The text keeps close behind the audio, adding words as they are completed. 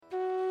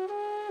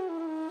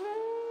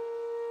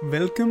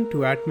Welcome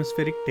to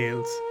Atmospheric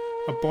Tales,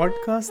 a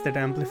podcast that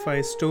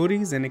amplifies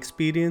stories and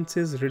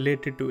experiences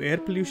related to air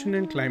pollution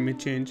and climate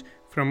change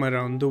from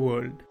around the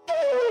world.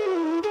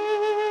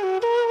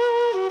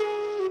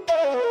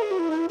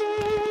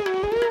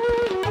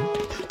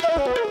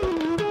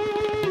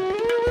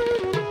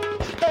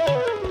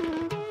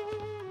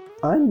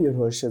 I'm your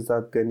host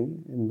Shazad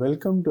Ghani, and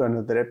welcome to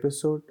another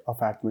episode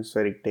of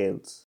Atmospheric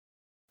Tales.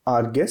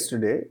 Our guest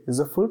today is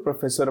a full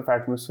professor of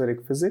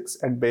atmospheric physics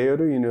at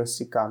Bayero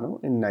University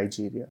Kano in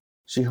Nigeria.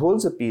 She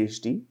holds a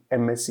PhD,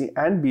 MSc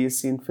and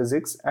BSc in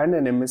physics and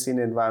an MSc in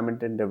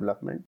environment and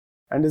development,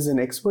 and is an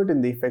expert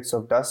in the effects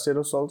of dust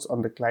aerosols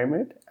on the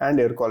climate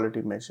and air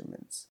quality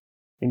measurements.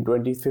 In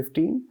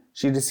 2015,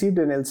 she received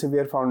an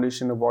Elsevier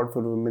Foundation Award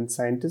for Women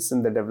Scientists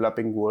in the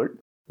Developing World,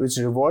 which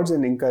rewards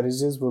and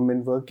encourages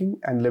women working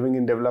and living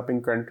in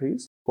developing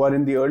countries who are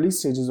in the early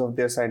stages of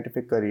their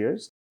scientific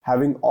careers,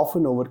 having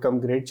often overcome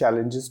great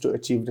challenges to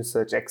achieve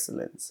research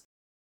excellence.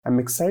 I'm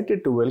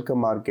excited to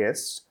welcome our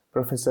guest,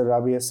 Professor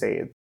Rabia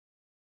Sayed.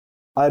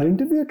 Our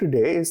interviewer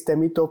today is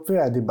Temitope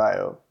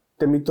Adebayo.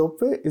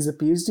 Temitope is a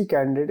PhD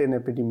candidate in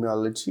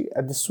epidemiology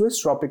at the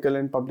Swiss Tropical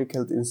and Public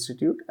Health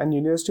Institute and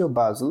University of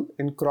Basel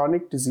in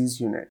Chronic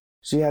Disease Unit.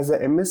 She has a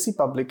MSc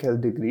Public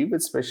Health degree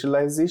with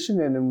specialization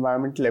in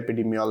environmental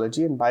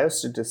epidemiology and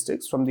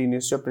biostatistics from the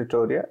University of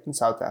Pretoria in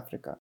South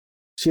Africa.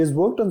 She has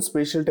worked on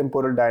spatial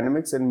temporal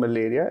dynamics and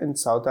malaria in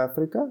South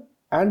Africa,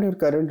 and her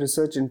current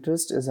research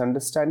interest is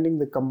understanding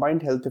the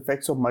combined health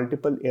effects of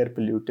multiple air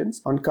pollutants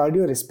on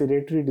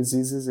cardiorespiratory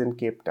diseases in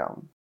Cape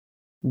Town.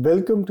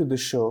 Welcome to the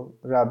show,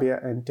 Rabia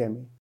and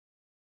Temi.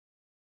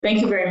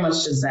 Thank you very much,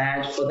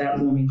 Shazad, for that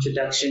warm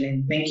introduction,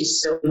 and thank you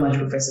so much,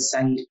 Professor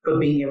Saeed, for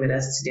being here with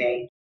us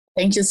today.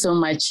 Thank you so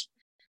much.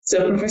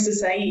 So, Professor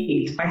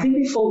Saeed, I think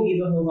before we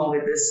even move on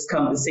with this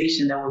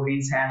conversation that we're going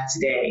to have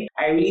today,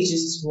 I really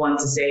just want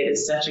to say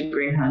it's such a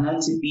great honor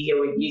to be here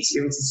with you, to be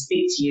able to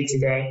speak to you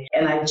today.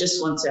 And I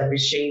just want to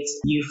appreciate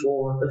you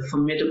for the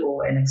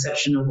formidable and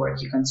exceptional work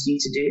you continue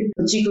to do,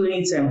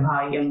 particularly to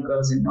empower young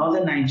girls in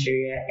Northern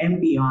Nigeria and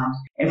beyond,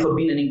 and for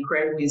being an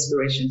incredible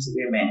inspiration to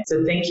women.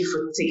 So thank you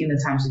for taking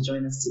the time to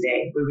join us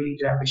today. We really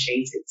do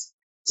appreciate it.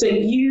 So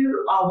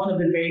you are one of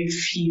the very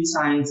few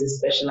scientists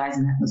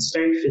specializing in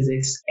atmospheric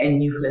physics and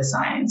nuclear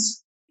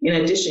science. In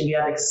addition, you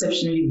have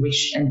exceptionally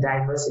rich and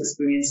diverse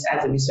experience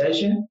as a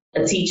researcher,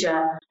 a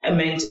teacher, a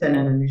mentor, and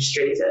an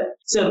administrator.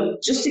 So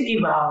just to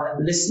give our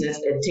listeners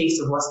a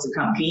taste of what's to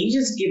come, can you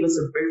just give us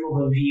a brief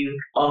overview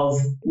of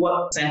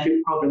what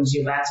scientific problems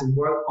you've had to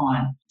work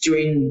on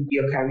during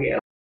your career?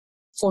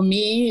 For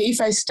me,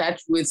 if I start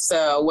with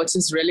what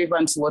is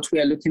relevant to what we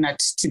are looking at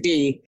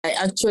today, I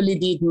actually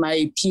did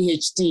my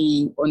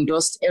PhD on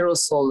dust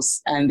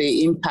aerosols and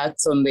the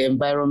impacts on the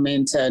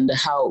environment and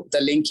how the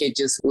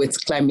linkages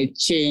with climate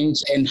change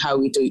and how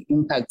it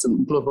impacts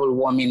global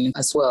warming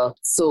as well.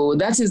 So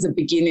that is the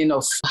beginning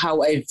of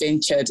how I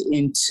ventured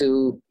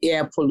into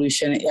air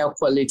pollution, air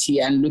quality,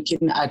 and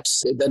looking at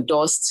the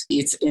dust,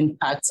 its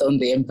impacts on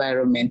the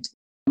environment.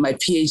 My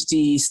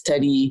PhD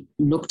study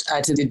looked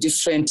at the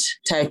different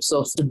types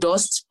of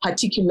dust,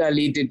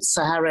 particularly the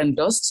Saharan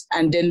dust,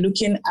 and then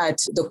looking at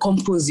the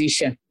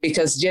composition,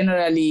 because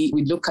generally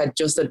we look at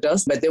just the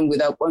dust, but then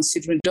without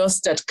considering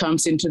dust that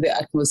comes into the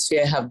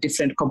atmosphere have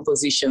different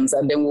compositions.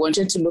 And then we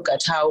wanted to look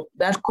at how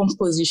that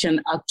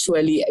composition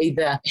actually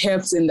either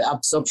helps in the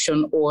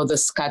absorption or the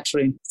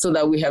scattering, so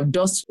that we have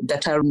dust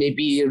that are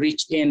maybe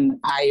rich in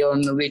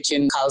iron, rich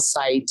in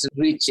calcite,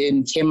 rich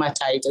in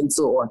hematite, and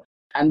so on.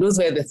 And those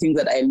were the things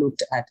that I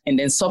looked at. And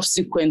then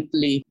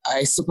subsequently,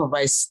 I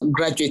supervised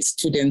graduate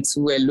students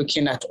who were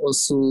looking at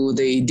also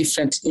the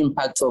different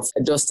impacts of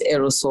dust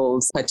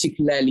aerosols,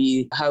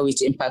 particularly how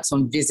it impacts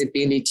on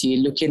visibility,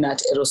 looking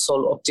at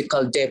aerosol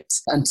optical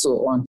depth, and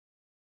so on.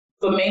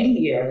 For many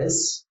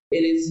years,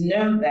 it is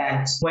known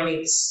that when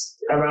it's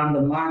around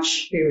the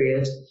March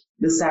period,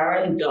 the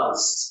Saharan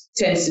dust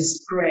tends to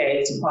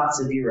spread to parts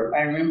of Europe.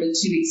 I remember 2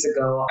 weeks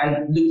ago, I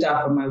looked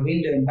out from my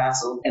window in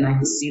Basel and I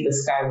could see the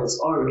sky was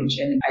orange.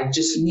 And I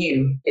just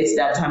knew it's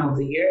that time of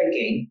the year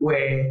again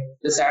where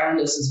the Saharan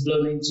dust is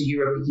blown into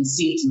Europe. You can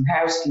see it in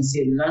Paris, you can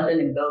see it in London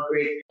and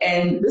Belgrade.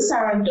 And the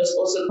Saharan dust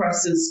also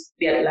crosses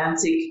the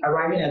Atlantic,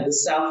 arriving at the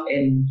South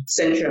and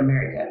Central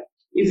America.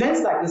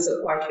 Events like this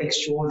are quite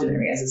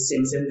extraordinary, as it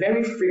seems, and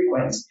very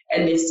frequent.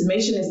 And the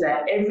estimation is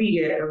that every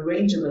year, a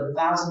range of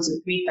 1,000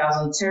 to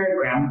 3,000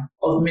 teragram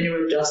of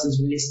mineral dust is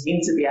released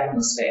into the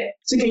atmosphere.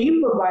 So can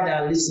you provide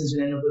our listeners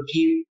with an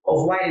overview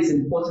of why it is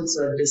important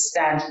to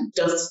understand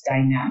dust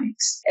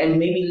dynamics, and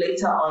maybe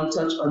later on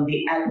touch on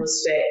the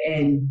atmosphere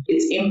and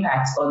its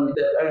impact on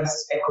the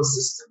Earth's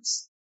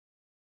ecosystems?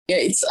 Yeah,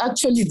 it's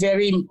actually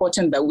very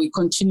important that we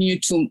continue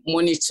to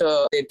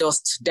monitor the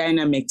dust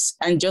dynamics.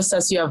 And just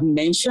as you have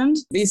mentioned,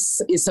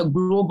 this is a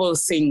global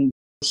thing.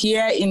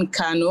 Here in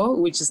Kano,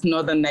 which is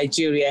northern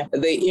Nigeria,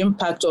 the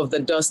impact of the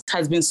dust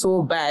has been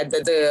so bad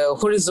that the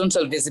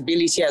horizontal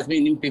visibility has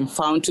been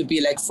found to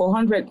be like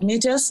 400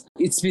 meters.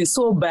 It's been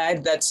so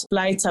bad that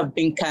flights have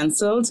been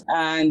cancelled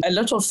and a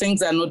lot of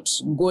things are not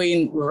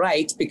going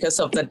right because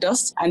of the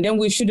dust. And then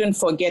we shouldn't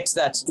forget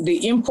that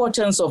the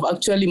importance of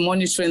actually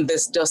monitoring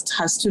this dust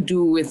has to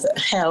do with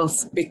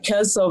health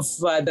because of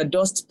the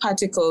dust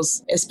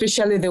particles,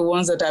 especially the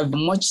ones that are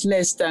much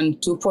less than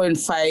 2.5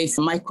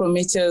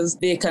 micrometers.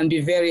 They can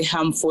be very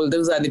harmful.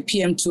 Those are the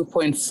PM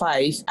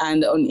 2.5,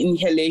 and on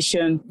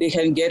inhalation, they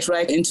can get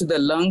right into the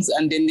lungs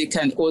and then they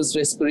can cause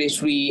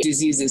respiratory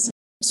diseases.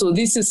 So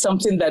this is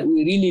something that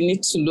we really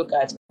need to look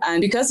at.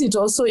 And because it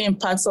also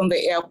impacts on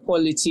the air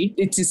quality,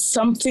 it is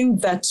something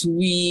that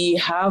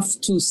we have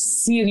to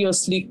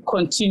seriously,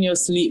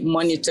 continuously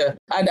monitor.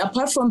 And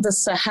apart from the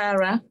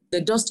Sahara,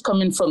 the dust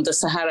coming from the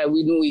Sahara,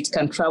 we know it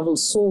can travel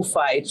so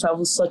far. It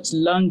travels such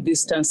long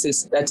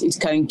distances that it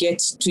can get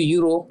to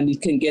Europe and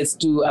it can get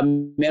to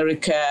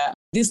America.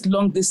 This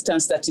long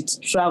distance that it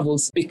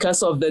travels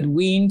because of the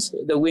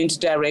wind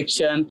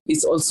direction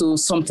is also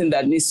something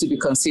that needs to be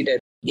considered.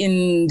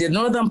 In the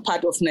northern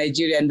part of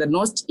Nigeria and the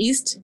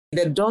northeast,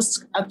 the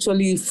dust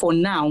actually for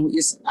now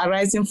is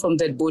arising from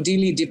the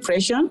Bodili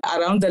Depression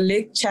around the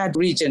Lake Chad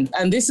region.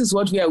 And this is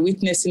what we are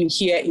witnessing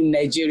here in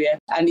Nigeria.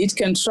 And it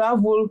can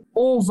travel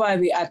over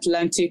the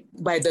Atlantic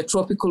by the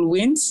tropical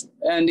winds,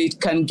 and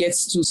it can get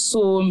to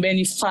so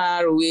many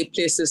far away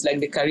places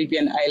like the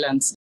Caribbean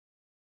islands.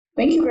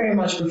 Thank you very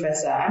much,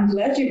 Professor. I'm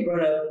glad you brought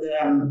up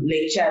the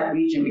Lake Chad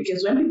region,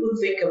 because when people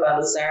think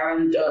about the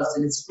Saharan dust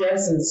and its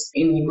presence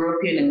in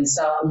European and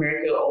South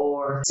America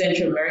or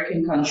Central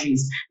American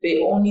countries,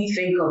 they only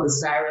think of the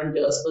Saharan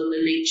dust. But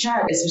the Lake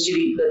Chad,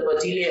 especially the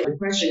Bodili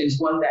Depression,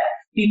 is one that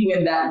people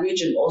in that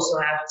region also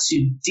have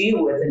to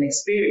deal with and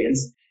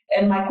experience.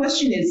 And my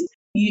question is,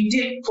 you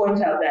did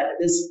point out that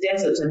these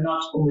deserts are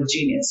not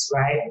homogeneous,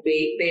 right?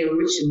 They are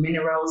rich in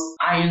minerals,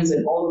 ions,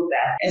 and all of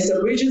that. And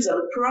some regions are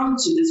prone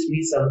to this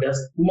release of dust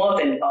more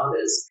than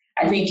others.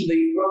 I think in the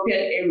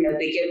European area,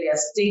 they get their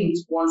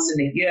stings once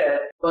in a year,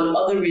 but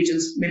other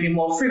regions maybe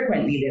more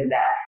frequently than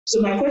that. So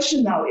my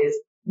question now is,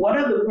 what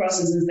are the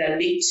processes that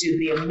lead to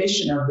the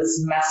emission of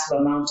this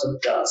massive amount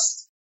of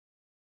dust?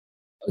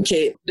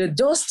 Okay, the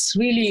dusts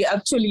really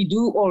actually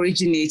do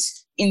originate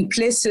in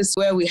places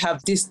where we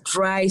have this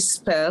dry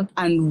spell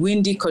and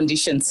windy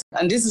conditions.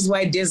 And this is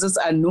why deserts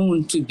are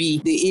known to be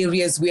the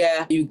areas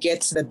where you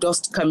get the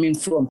dust coming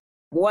from.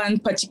 One,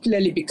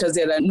 particularly because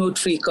there are no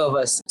tree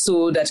covers,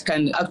 so that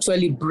can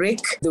actually break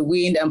the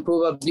wind and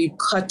probably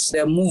cut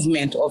the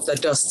movement of the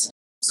dust.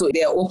 So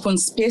there are open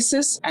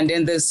spaces, and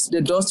then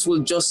the dust will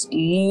just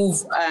move.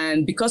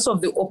 And because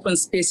of the open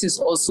spaces,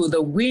 also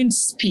the wind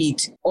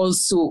speed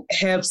also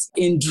helps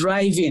in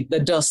driving the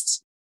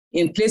dust.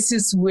 In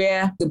places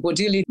where the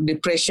Bodili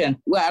Depression,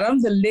 where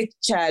around the Lake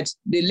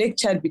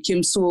Chad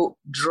became so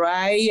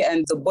dry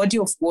and the body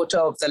of water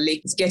of the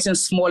lake is getting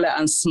smaller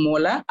and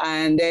smaller.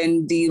 And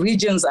then the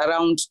regions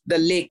around the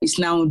lake is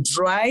now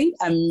dry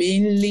and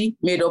mainly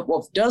made up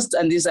of dust.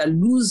 And these are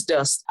loose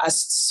dust. As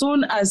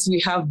soon as we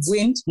have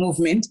wind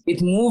movement,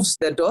 it moves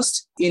the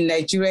dust. In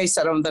Nigeria, it's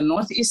around the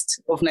northeast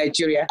of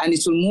Nigeria, and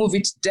it will move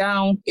it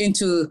down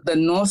into the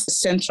north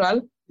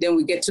central. Then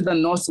we get to the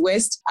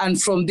northwest,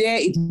 and from there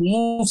it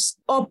moves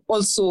up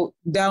also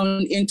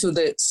down into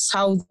the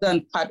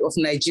southern part of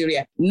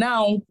Nigeria.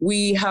 Now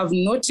we have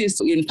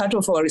noticed in part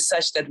of our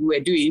research that we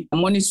were doing,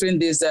 monitoring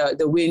this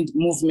the wind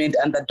movement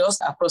and the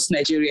dust across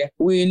Nigeria,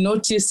 we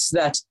noticed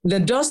that the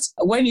dust,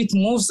 when it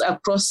moves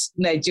across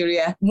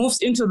Nigeria, moves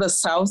into the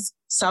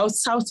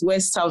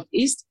southwest,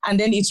 southeast, and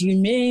then it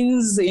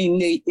remains in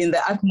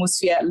the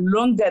atmosphere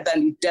longer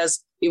than it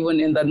does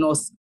even in the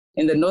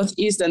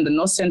northeast and the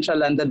north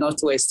central and the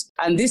northwest.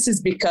 And this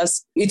is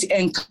because it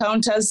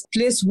encounters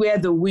place where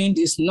the wind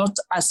is not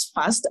as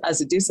fast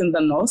as it is in the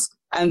north.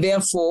 And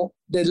therefore,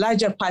 the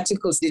larger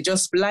particles, they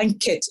just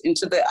blanket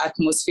into the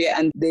atmosphere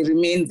and they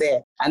remain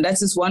there. And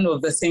that is one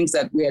of the things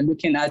that we are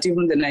looking at.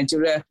 Even the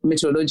Nigeria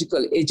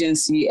Meteorological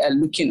Agency are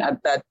looking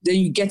at that. Then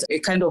you get a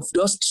kind of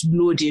dust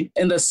loading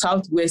in the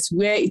southwest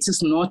where it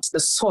is not the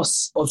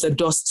source of the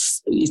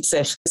dust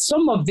itself.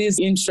 Some of these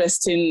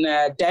interesting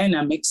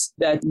dynamics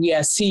that we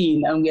are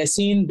seeing, and we are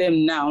seeing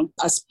them now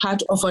as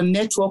part of a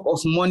network of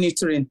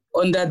monitoring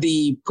under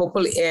the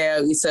Purple Air.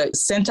 It's a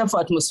Center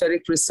for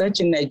Atmospheric Research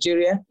in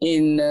Nigeria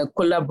in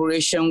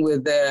collaboration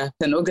with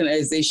an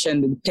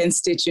organization, the Penn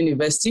State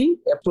University,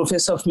 a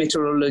professor of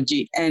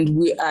meteorology. And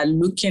we are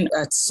looking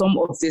at some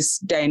of these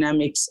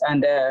dynamics,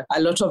 and a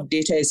lot of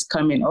data is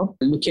coming up,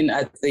 looking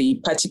at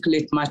the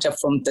particulate matter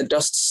from the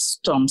dust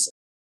storms.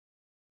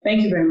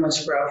 Thank you very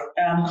much, Prof.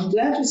 I'm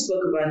glad you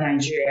spoke about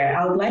Nigeria.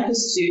 I would like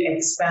us to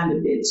expand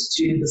a bit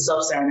to the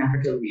sub-Saharan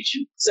Africa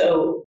region.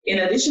 So in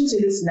addition to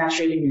this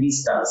naturally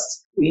released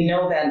dust, We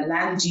know that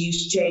land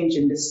use change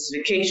and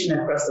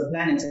desertification across the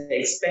planet are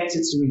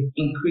expected to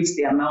increase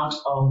the amount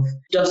of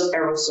dust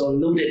aerosol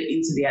loaded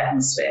into the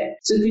atmosphere.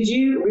 So could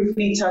you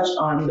briefly touch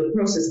on the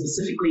process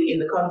specifically in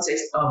the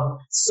context of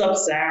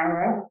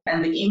sub-Sahara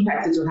and the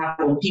impact it will have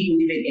on people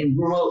living in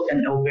rural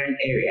and urban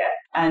areas?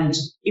 And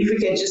if we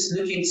can just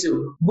look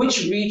into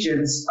which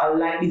regions are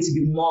likely to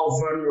be more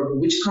vulnerable,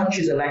 which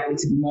countries are likely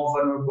to be more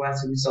vulnerable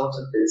as a result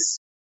of this?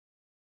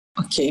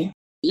 Okay.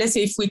 Let's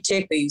say if we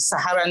take the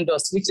Saharan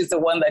dust, which is the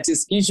one that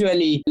is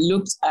usually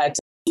looked at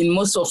in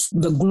most of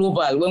the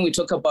global, when we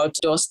talk about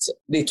dust,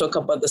 they talk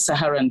about the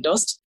Saharan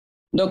dust.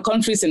 The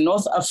countries in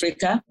North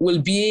Africa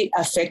will be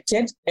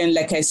affected. And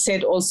like I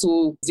said,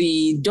 also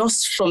the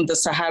dust from the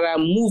Sahara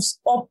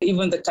moves up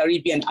even the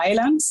Caribbean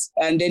islands.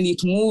 And then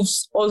it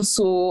moves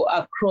also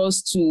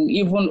across to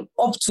even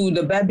up to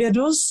the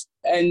Barbados.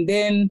 And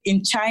then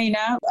in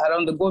China,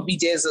 around the Gobi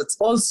Desert,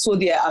 also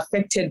they are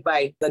affected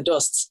by the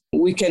dust.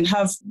 We can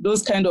have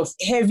those kind of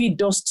heavy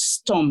dust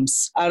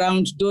storms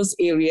around those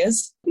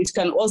areas. It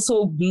can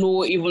also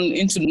blow even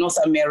into North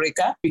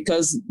America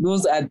because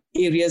those are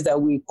areas that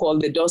we call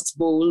the Dust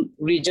Bowl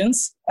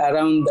regions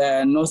around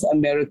North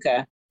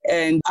America.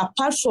 And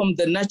apart from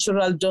the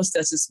natural dust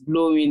that is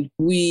blowing,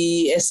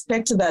 we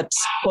expect that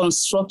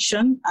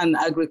construction and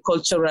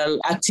agricultural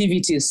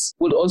activities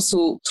would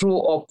also throw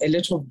up a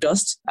lot of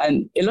dust,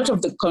 and a lot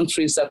of the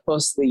countries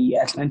across the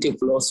Atlantic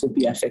will also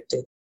be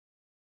affected.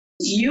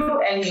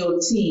 You and your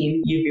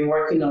team, you've been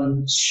working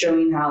on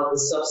showing how the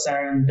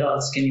sub-Saharan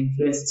dust can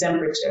influence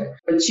temperature,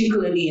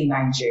 particularly in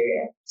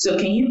Nigeria. So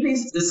can you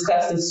please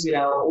discuss this with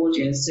our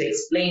audience to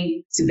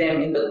explain to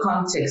them in the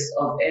context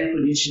of air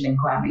pollution and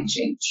climate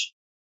change?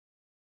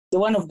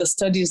 One of the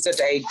studies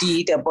that I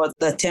did about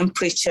the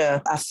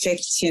temperature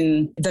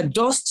affecting the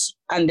dust,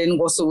 and then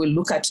also we'll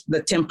look at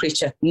the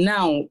temperature.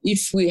 Now,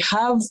 if we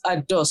have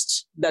a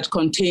dust that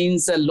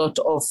contains a lot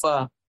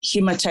of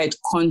hematite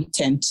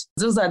content,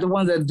 those are the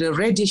ones that the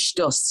reddish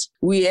dust.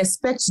 We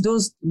expect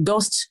those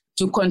dust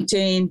to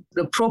contain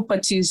the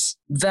properties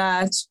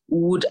that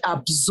would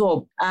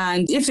absorb.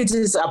 And if it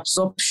is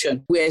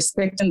absorption, we're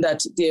expecting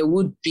that there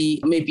would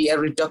be maybe a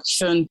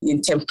reduction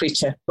in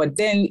temperature. But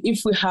then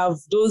if we have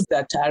those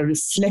that are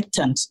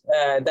reflectant,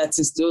 that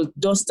is those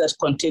dust that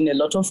contain a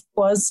lot of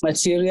porous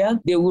material,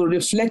 they will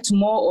reflect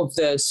more of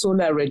the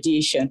solar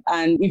radiation.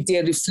 And if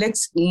they reflect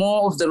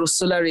more of the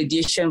solar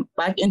radiation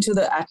back into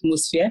the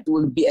atmosphere,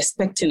 we'll be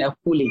expecting a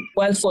cooling,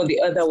 while for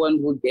the other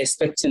one, we'll be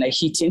expecting a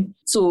heating.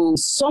 So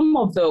some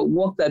of the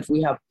work that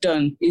we have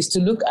done is to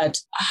look at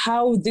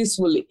how this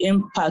will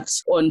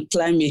impact on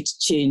climate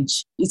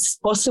change. It's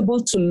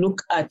possible to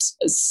look at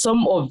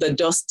some of the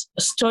dust,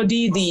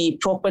 study the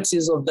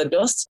properties of the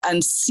dust,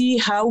 and see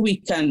how we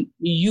can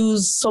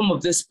use some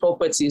of these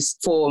properties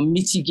for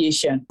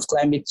mitigation of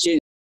climate change.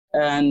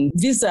 And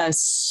these are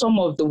some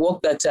of the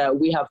work that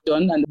we have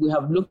done, and we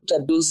have looked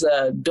at those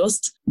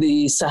dust,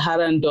 the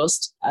Saharan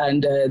dust,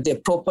 and the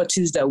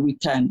properties that we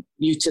can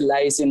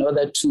utilize in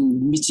order to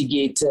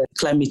mitigate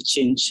climate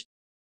change.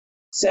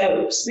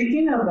 So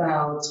speaking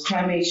about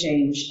climate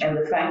change and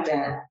the fact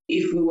that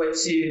if we were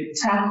to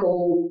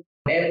tackle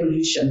air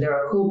pollution, there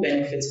are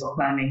co-benefits for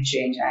climate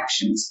change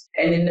actions.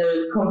 And in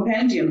the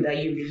compendium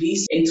that you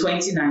released in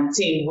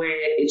 2019, where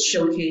it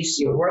showcased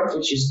your work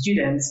with your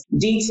students,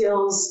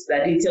 detailed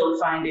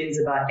findings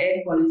about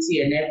air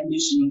quality and air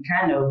pollution in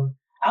Kano,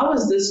 how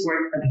has this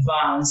work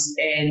advanced,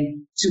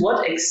 and to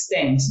what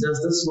extent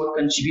does this work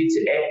contribute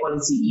to air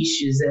quality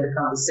issues and the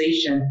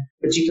conversation,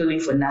 particularly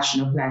for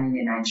national planning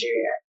in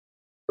Nigeria?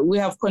 We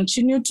have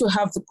continued to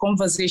have the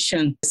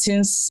conversation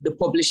since the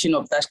publishing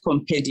of that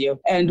compendium.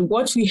 And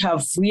what we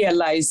have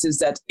realized is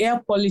that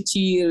air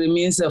quality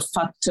remains a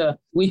factor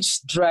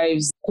which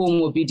drives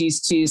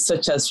comorbidities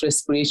such as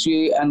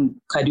respiratory and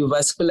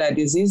cardiovascular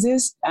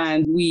diseases.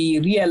 And we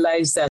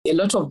realize that a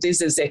lot of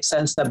this is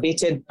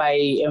exacerbated by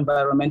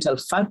environmental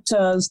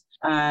factors.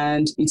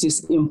 And it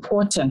is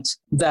important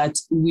that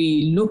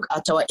we look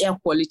at our air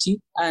quality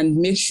and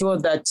make sure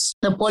that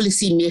the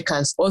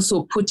policymakers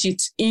also put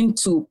it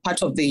into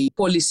part of the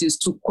policies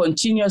to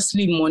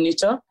continuously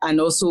monitor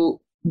and also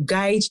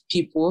guide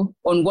people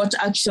on what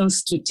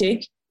actions to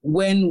take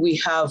when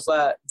we have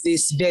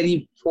this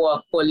very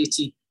poor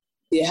quality.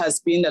 There has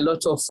been a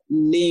lot of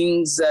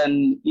links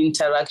and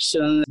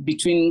interactions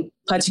between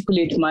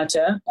particulate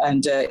matter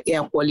and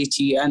air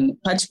quality. And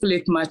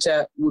particulate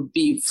matter would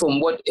be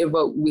from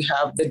whatever we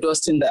have, the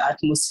dust in the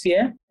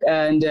atmosphere.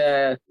 And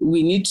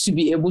we need to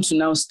be able to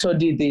now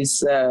study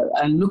this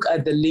and look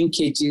at the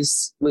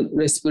linkages with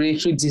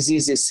respiratory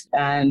diseases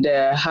and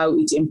how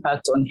it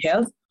impacts on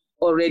health.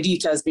 Already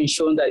it has been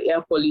shown that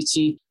air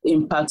quality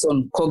impacts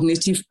on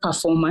cognitive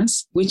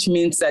performance, which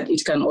means that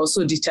it can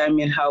also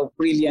determine how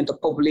brilliant a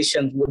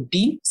population would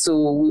be. So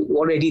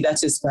already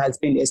that has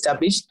been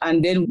established.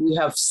 And then we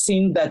have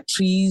seen that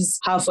trees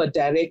have a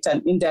direct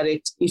and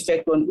indirect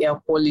effect on air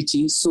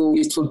quality. So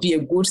it will be a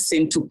good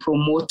thing to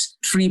promote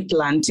tree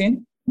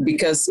planting.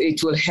 because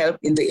it will help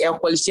in the air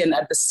quality, and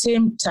at the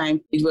same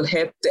time, it will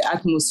help the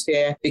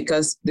atmosphere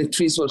because the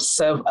trees will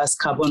serve as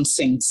carbon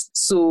sinks.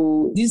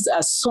 So these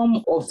are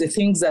some of the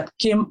things that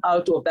came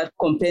out of that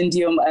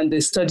compendium and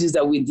the studies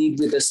that we did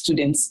with the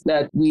students,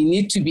 that we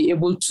need to be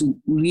able to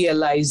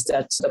realize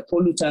that the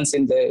pollutants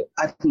in the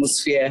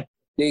atmosphere,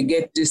 they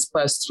get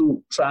dispersed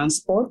through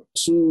transport,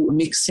 through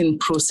mixing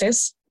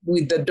process.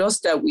 With the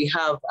dust that we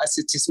have as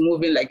it is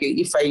moving, like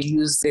if I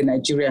use the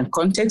Nigerian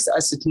context,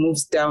 as it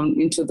moves down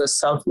into the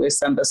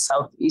southwest and the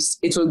southeast,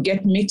 it will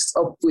get mixed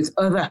up with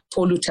other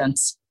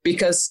pollutants.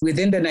 Because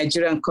within the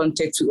Nigerian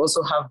context, we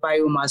also have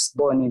biomass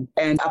burning.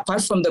 And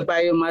apart from the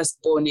biomass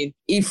burning,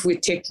 if we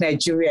take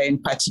Nigeria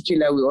in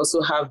particular, we also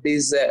have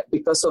this,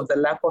 because of the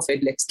lack of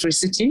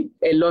electricity,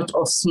 a lot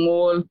of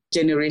small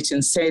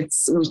generating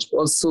sets, which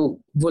also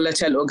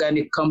volatile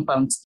organic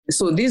compounds.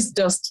 So these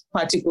dust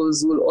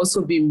particles will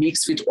also be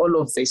mixed with all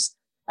of this.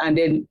 And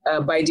then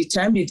by the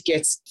time it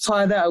gets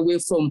farther away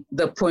from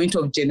the point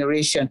of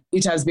generation,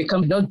 it has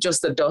become not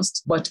just the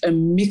dust, but a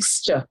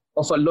mixture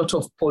of a lot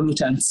of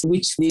pollutants,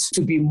 which needs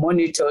to be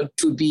monitored,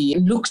 to be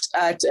looked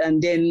at, and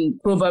then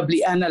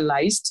probably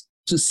analyzed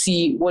to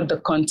see what the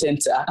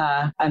contents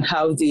are and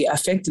how they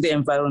affect the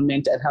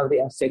environment and how they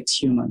affect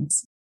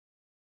humans.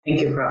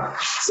 Thank you,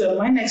 Prof. So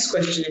my next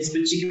question is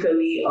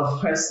particularly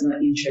of personal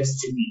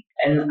interest to me.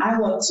 And I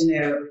want to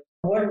know,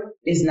 what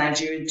is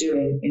Nigeria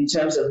doing in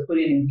terms of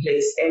putting in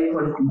place air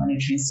quality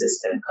monitoring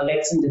system,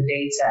 collecting the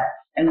data,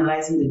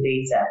 analyzing the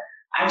data,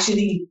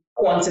 actually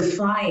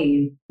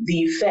quantifying the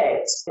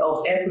effect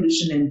of air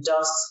pollution and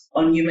dust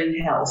on human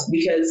health?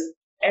 Because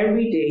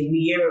every day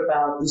we hear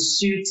about the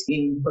soot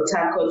in Port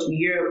Harcourt, we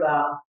hear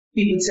about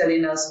people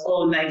telling us,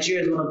 oh,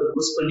 Nigeria is one of the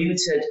most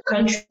polluted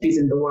countries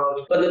in the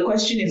world. But the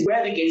question is,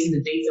 where are they getting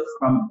the data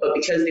from? But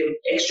because they're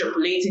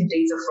extrapolating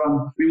data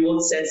from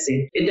remote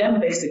sensing, it then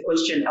begs the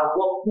question, at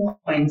what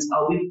point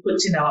are we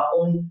putting our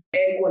own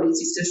air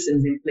quality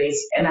systems in place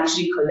and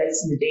actually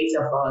collecting the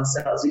data for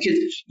ourselves? Because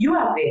you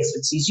have the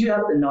expertise, you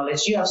have the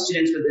knowledge, you have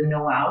students with the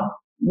know-how.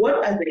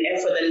 What are the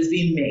effort that is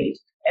being made?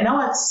 And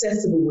how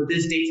accessible will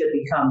this data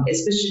become,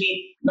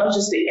 especially not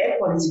just the air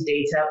quality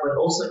data, but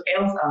also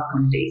health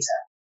outcome data?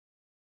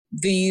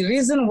 The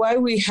reason why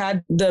we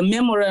had the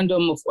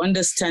memorandum of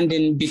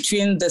understanding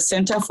between the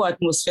Center for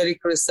Atmospheric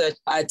Research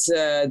at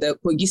the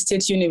Kogi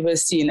State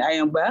University in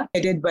Ayamba,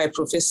 headed by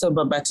Professor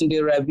Babatunde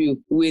Rabiu,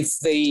 with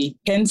the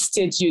Penn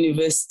State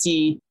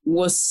University,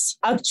 was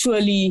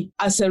actually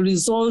as a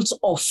result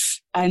of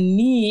a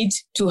need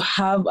to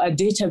have a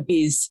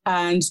database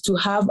and to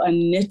have a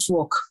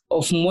network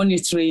of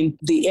monitoring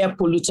the air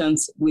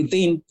pollutants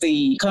within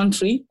the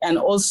country, and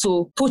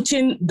also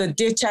putting the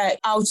data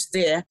out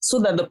there so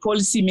that the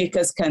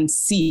policymakers can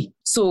see.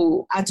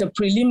 So at a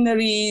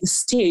preliminary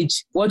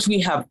stage, what we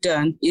have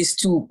done is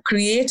to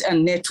create a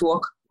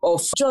network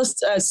of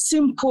just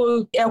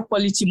simple air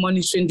quality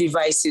monitoring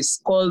devices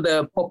called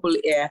the Purple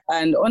Air.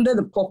 And under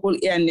the Purple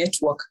Air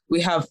network,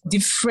 we have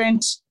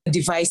different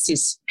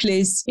devices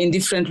placed in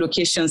different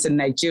locations in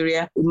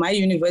Nigeria. My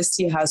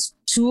university has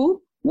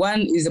two.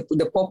 One is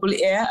the Purple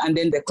Air, and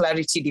then the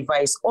Clarity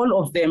device,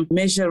 all of them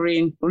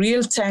measuring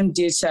real-time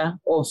data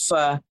of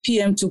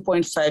PM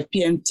 2.5,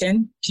 PM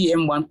 10, PM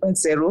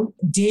 1.0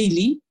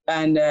 daily.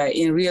 And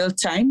in real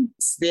time,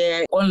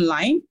 they're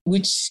online,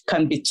 which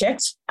can be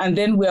checked. And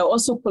then we're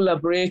also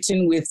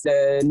collaborating with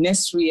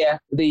NESRIA,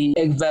 the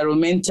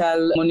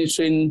environmental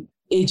monitoring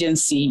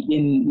agency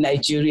in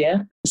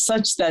Nigeria,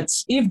 such that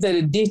if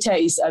the data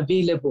is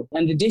available,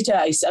 and the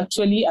data is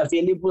actually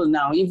available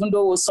now, even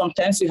though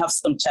sometimes we have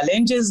some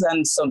challenges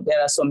and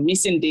there are some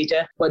missing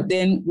data, but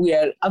then we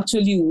are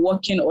actually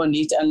working on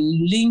it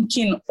and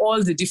linking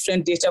all the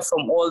different data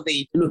from all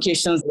the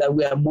locations that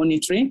we are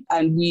monitoring.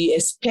 And we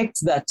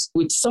expect that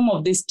with some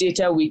of this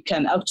data, we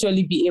can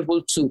actually be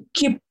able to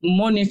keep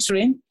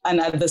monitoring and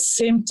at the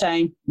same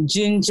time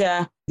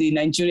ginger the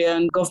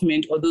Nigerian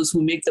government or those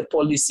who make the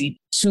policy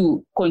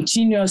to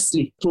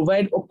continuously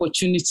provide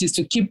opportunities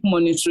to keep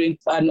monitoring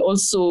and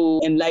also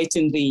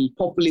enlighten the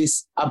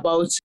populace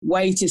about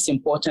why it is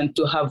important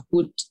to have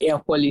good air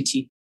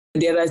quality.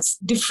 There are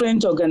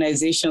different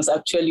organizations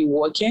actually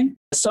working.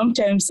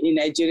 Sometimes in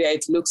Nigeria,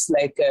 it looks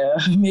like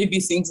maybe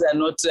things are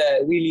not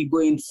really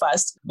going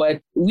fast, but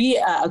we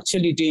are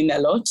actually doing a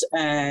lot.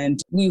 And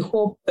we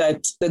hope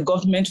that the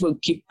government will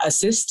keep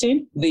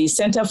assisting. The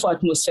Center for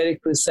Atmospheric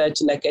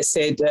Research, like I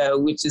said,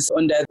 which is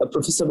under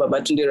Professor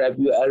Babatunde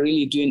Rabiu, are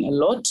really doing a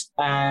lot.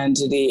 And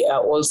they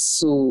are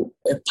also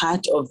a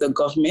part of the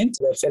government,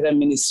 the Federal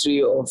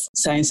Ministry of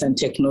Science and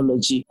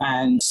Technology.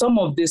 And some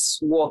of this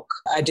work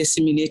are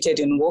disseminated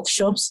in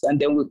workshops. And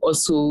then we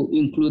also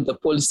include the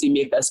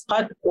policymakers.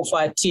 Part of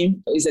our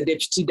team is a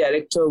deputy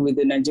director with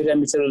the Nigeria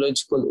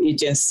Meteorological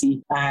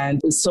Agency, and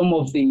some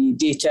of the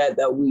data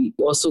that we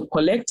also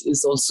collect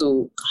is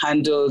also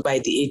handled by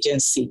the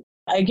agency.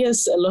 I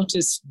guess a lot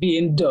is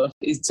being done.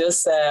 It's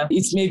just,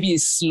 it's maybe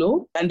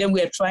slow. And then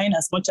we are trying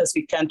as much as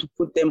we can to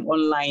put them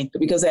online,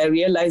 because I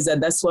realize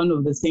that that's one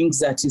of the things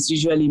that is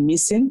usually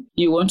missing.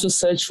 You want to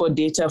search for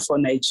data for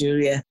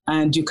Nigeria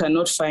and you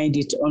cannot find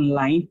it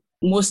online.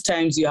 Most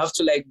times you have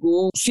to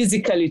go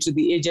physically to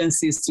the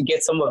agencies to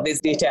get some of this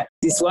data.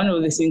 It's one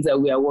of the things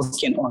that we are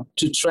working on,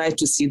 to try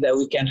to see that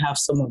we can have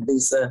some of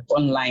this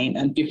online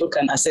and people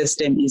can access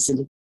them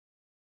easily.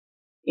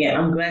 Yeah,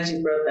 I'm glad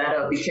you brought that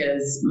up,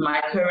 because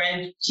my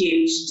current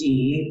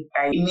PhD,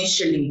 I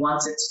initially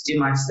wanted to do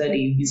my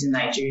study using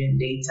Nigerian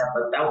data,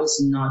 but that was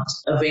not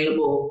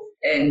available.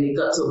 And it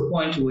got to a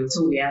point where we were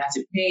told we have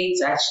to pay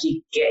to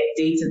actually get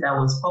data that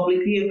was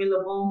publicly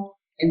available.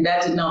 And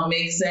that did not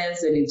make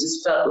sense. And it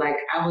just felt like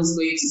I was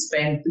going to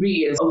spend 3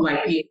 years of my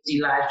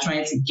PhD life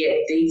trying to get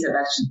data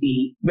that should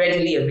be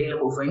readily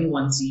available for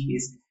anyone to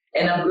use.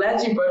 And I'm glad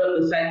you brought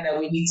up the fact that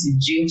we need to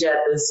ginger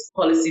those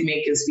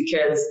policymakers,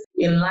 because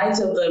in light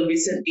of the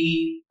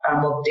recently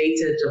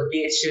updated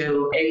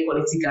WHO air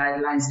quality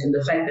guidelines and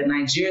the fact that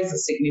Nigeria is a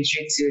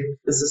signatory to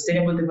the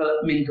Sustainable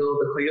Development Goal,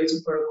 the Kyoto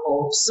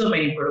Protocol, so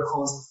many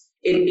protocols,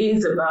 it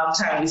is about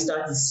time we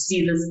start to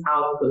see this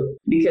output,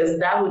 because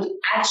that would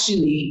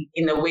actually,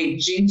 in a way,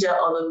 ginger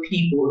other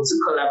people to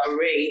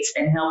collaborate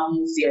and help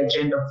move the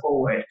agenda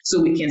forward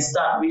so we can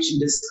start reaching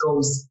these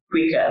goals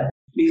quicker.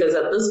 Because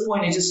at this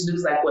point, it just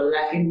looks like we're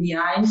lagging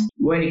behind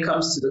when it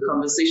comes to the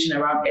conversation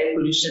around air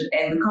pollution.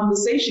 And the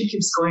conversation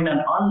keeps going on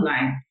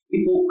online.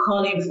 People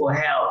calling for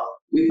help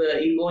with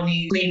the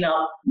Igoni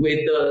cleanup,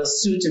 with the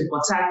suit in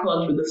Port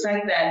Harcourt, with the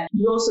fact that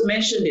you also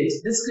mentioned it.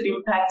 This could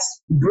impact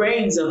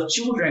brains of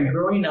children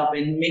growing up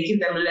and making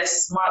them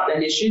less smart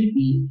than they should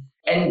be.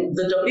 And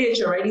the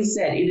WHO already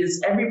said it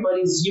is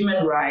everybody's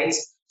human right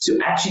to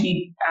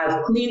actually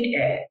have clean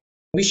air.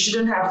 We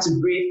shouldn't have to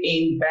breathe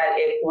in bad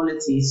air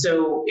quality.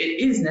 So it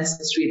is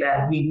necessary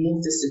that we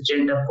move this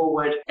agenda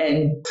forward.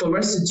 And for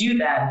us to do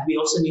that, we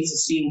also need to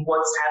see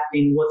what's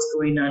happening, what's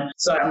going on.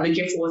 So I'm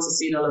looking forward to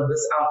seeing all of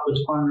this output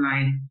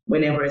online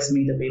whenever it's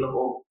made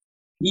available.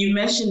 You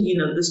mentioned,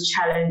 these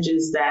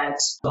challenges that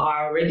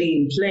are already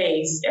in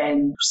place,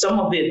 and some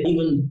of it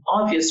even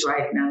obvious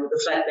right now,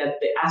 the fact that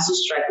the ASU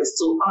strike is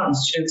still on,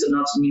 students are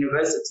not in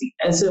university.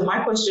 And so my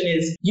question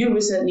is, you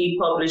recently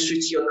published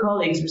with your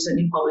colleagues,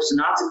 an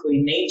article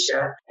in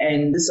Nature,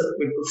 and this is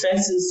with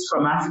professors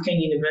from African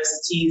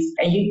universities,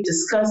 and you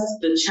discussed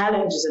the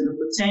challenges and the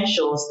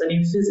potential of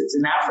studying physics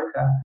in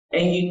Africa.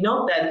 And you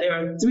note that there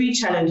are 3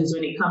 challenges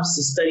when it comes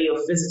to study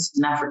of physics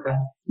in Africa.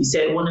 You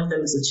said one of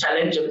them is the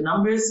challenge of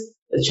numbers,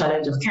 the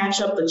challenge of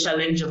catch-up, the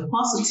challenge of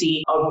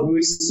paucity of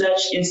research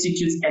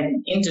institutes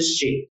and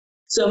industry.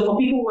 So for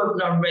people who have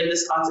not read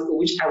this article,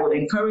 which I would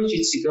encourage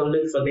you to go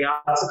look for the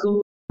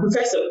article,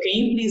 Professor, can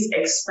you please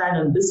expand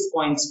on this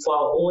point for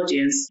our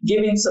audience,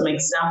 giving some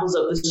examples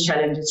of these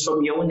challenges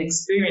from your own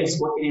experience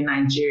working in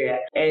Nigeria?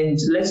 And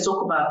let's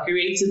talk about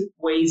creative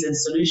ways and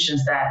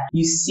solutions that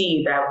you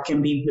see that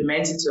can be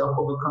implemented to help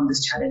overcome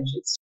these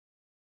challenges.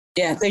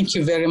 Yeah, thank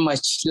you very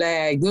much.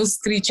 Like those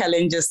 3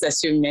 challenges that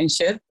you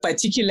mentioned,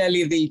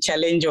 particularly the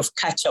challenge of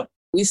catch-up.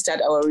 We start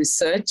our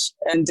research,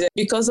 and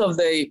because of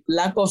the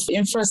lack of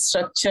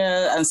infrastructure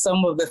and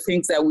some of the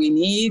things that we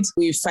need,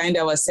 we find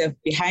ourselves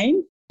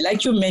behind.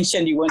 Like you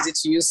mentioned, you wanted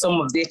to use some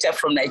of data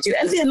from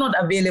Nigeria, and they're not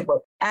available.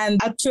 And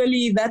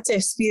actually, that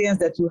experience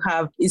that you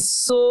have is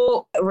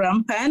so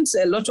rampant.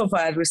 A lot of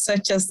our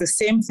researchers, the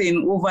same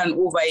thing over and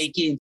over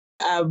again.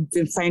 I've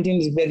been finding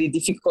it very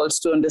difficult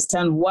to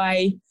understand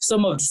why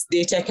some of this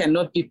data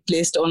cannot be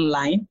placed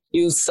online.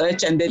 You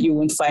search and then you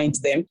won't find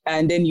them.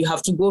 And then you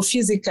have to go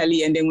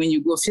physically. And then when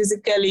you go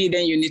physically,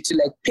 then you need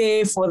to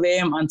pay for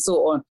them and so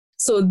on.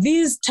 So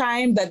this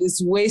time that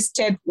is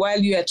wasted while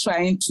you are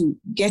trying to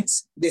get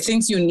the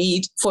things you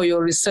need for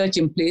your research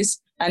in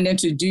place and then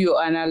to do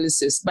your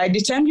analysis. By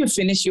the time you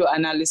finish your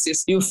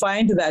analysis, you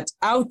find that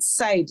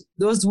outside,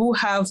 those who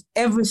have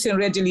everything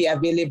readily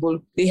available,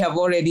 they have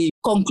already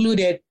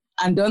concluded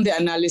and done the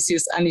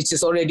analysis, and it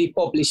is already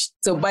published.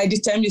 So by the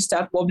time you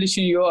start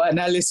publishing your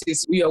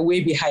analysis, you are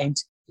way behind.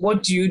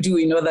 What do you do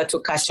in order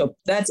to catch up?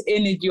 That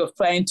energy of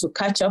trying to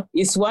catch up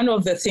is one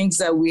of the things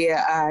that we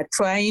are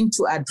trying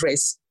to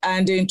address.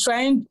 And in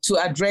trying to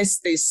address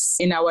this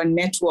in our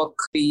network,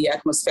 the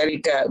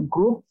atmospheric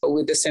group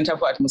with the Center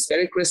for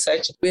Atmospheric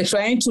Research, we're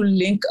trying to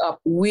link up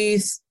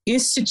with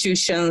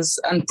institutions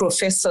and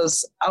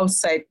professors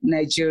outside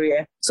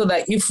Nigeria so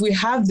that if we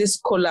have this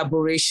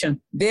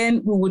collaboration,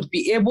 then we would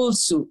be able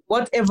to,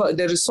 whatever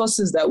the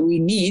resources that we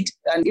need,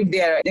 and if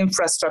there are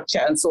infrastructure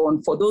and so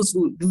on, for those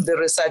who do the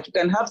research, you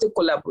can have the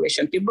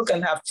collaboration. People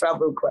can have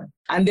travel grants,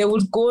 and they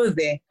would go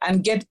there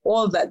and get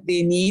all that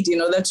they need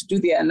in order to do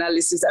the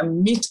analysis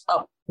and meet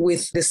up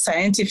with the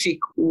scientific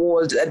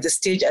world at the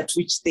stage at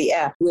which they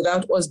are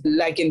without us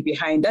lagging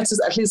behind. That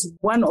is at least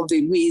one of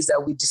the ways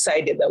that we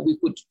decided that we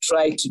could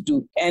try to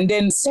do. And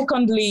then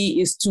secondly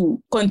is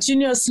to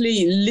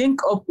continuously link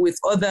up with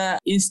other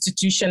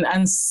institutions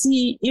and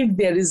see if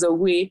there is a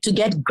way to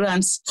get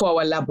grants for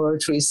our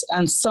laboratories.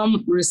 And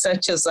some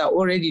researchers are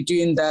already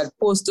doing that.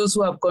 Those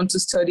who have gone to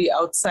study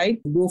outside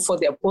go for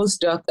their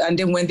postdoc, and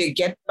then when they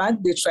get back,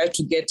 they try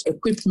to get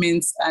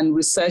equipment and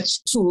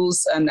research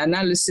tools and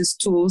analysis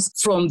tools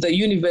from the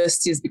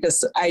universities,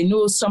 because I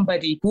know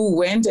somebody who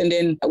went, and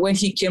then when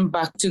he came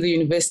back to the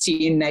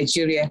university in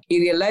Nigeria, he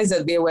realized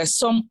that there were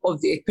some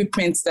of the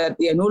equipment that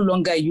they are no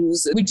longer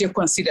used, which they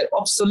considered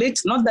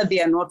obsolete. Not that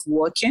they are not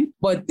working,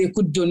 but they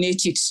could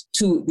donate it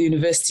to the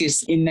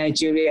universities in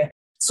Nigeria.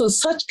 So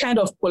such kind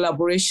of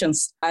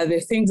collaborations are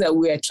the things that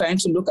we are trying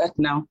to look at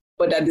now.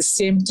 But at the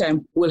same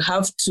time, we'll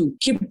have to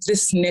keep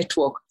this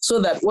network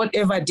so that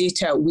whatever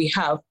data we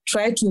have,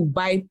 try to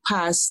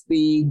bypass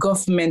the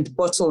government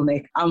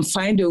bottleneck and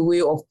find a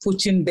way of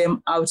putting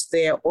them out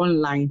there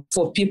online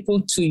for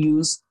people to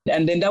use.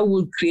 And then that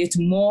will create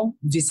more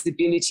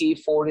visibility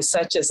for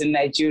researchers in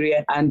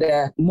Nigeria and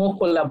more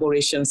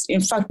collaborations.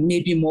 In fact,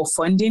 maybe more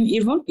funding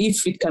even,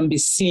 if it can be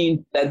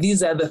seen that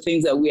these are the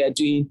things that we are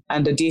doing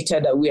and the data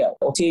that we are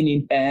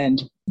obtaining,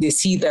 and they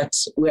see that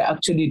we're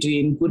actually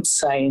doing good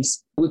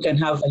science. We can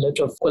have a lot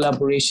of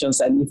collaborations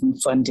and even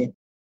funding.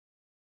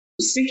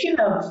 Speaking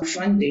of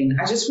funding,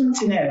 I just want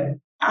to know,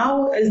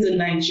 how is the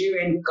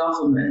Nigerian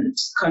government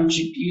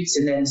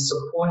contributing and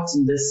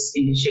supporting this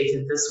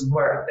initiative, this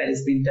work that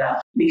has been done?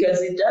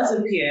 Because it does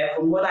appear,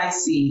 from what I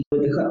see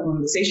with the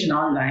conversation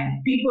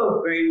online, people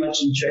are very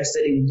much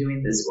interested in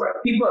doing this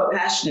work. People are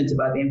passionate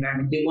about the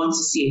environment. They want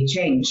to see a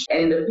change.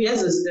 And it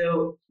appears as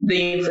though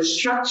the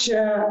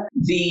infrastructure,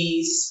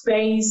 the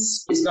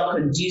space is not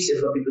conducive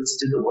for people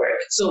to do the work.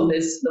 So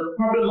there's the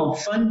problem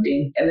of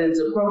funding, and there's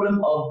the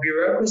problem of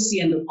bureaucracy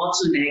and the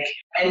bottleneck.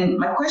 And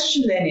my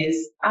question then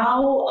is,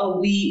 how are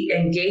we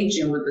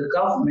engaging with the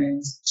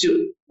government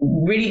to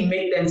really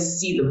make them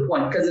see the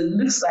point? Because it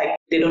looks like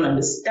they don't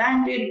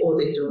understand it, or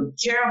they don't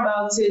care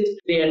about it.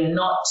 They are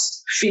not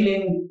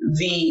feeling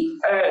the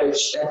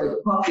urge that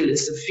the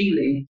populace are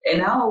feeling.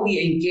 And how are we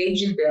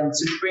engaging them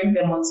to bring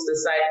them onto the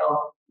side of,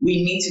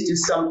 we need to do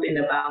something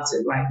about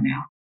it right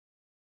now?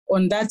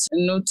 On that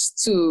note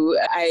too,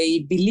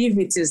 I believe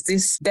it is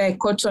this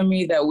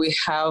dichotomy that we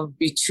have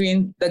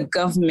between the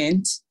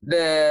government,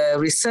 the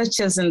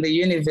researchers in the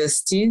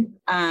university,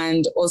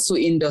 and also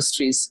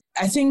industries.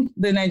 I think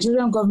the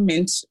Nigerian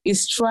government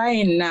is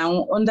trying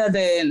now under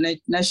the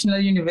National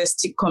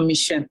University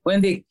Commission, when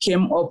they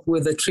came up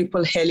with the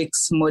triple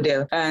helix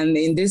model. And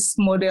in this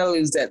model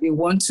is that they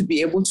want to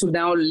be able to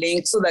now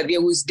link so that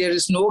there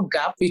is no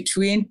gap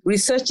between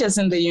researchers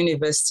in the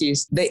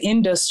universities, the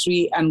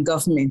industry, and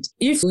government.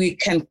 If we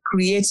can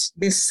create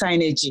this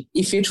synergy,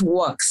 if it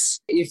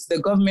works, if the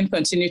government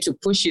continue to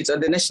push it, or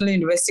the National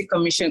University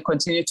Commission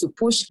continue to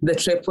push the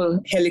triple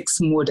helix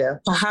model,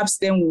 perhaps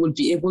then we will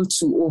be able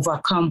to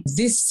overcome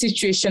this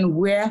situation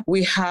where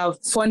we have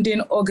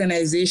funding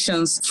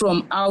organizations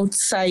from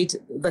outside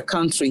the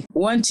country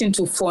wanting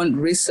to fund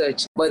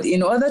research. But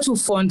in order to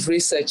fund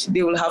research,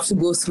 they will have to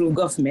go through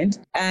government.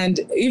 And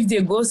if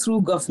they go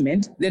through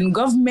government, then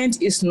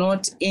government is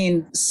not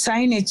in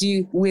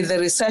synergy with the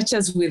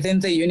researchers within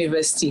the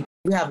university.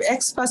 We have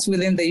experts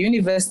within the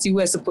university who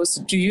are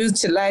supposed to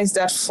utilize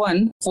that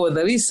fund for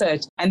the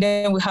research. And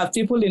then we have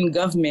people in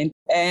government.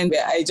 And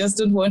I just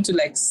don't want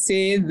to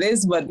say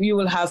this, but we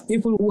will have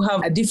people who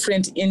have a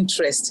different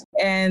interest.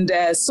 And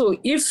so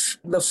if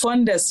the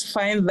funders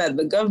find that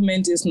the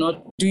government is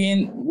not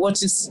doing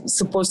what is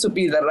supposed to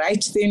be the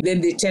right thing,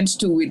 then they tend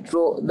to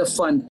withdraw the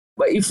fund.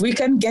 But if we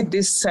can get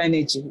this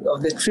synergy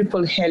of the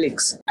triple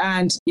helix,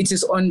 and it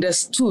is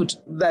understood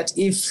that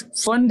if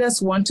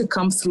funders want to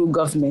come through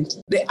government,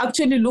 they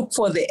actually look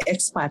for the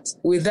experts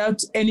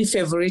without any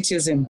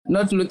favoritism,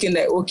 not looking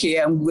like,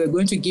 okay, we're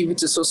going to give it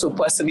to so-so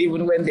person,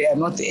 even when they are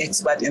not the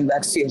expert in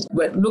that field.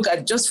 But look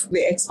at just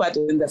the expert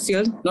in the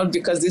field, not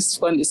because this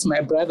fund is my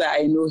brother,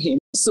 I know him.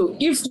 So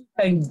if we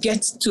can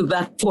get to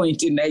that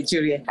point in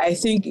Nigeria, I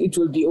think it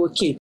will be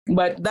okay.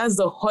 But that's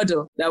the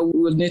hurdle that we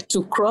will need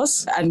to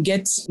cross and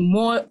get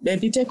more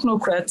maybe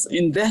technocrats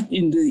in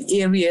the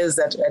areas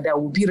that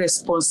will be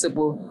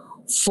responsible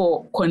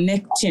for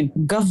connecting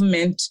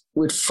government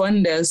with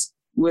funders,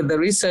 with the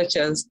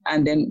researchers,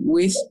 and then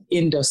with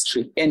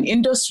industry. And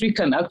industry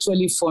can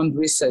actually fund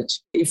research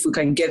if we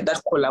can get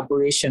that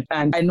collaboration.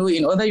 And I know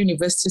in other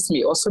universities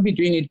may also be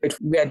doing it, but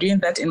we are doing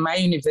that in my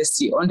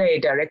university under a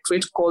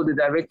directorate called the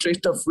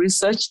Directorate of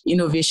Research,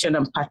 Innovation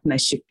and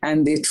Partnership.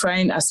 And they're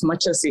trying as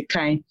much as they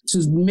can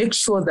to make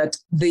sure that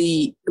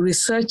the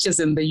researchers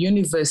in the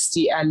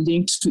university are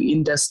linked to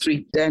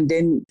industry, and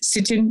then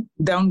sitting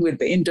down with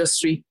the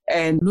industry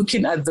and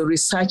looking at the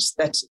research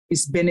that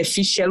is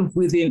beneficial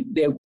within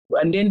their.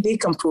 And then they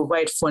can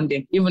provide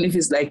funding, even if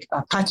it's like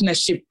a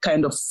partnership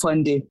kind of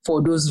funding for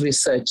those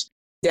research.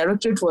 The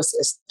directorate was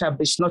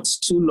established not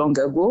too long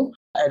ago.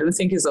 I don't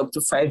think it's up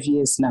to 5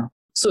 years now.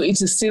 So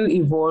it is still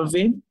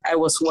evolving. I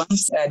was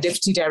once a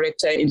deputy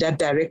director in that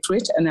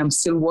directorate, and I'm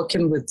still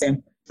working with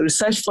them. The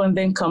research fund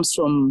then comes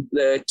from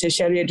the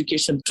Tertiary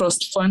Education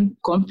Trust Fund,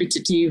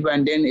 competitive,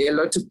 and then a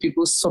lot of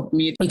people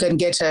submit. You can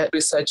get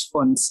research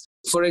funds.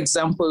 For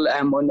example,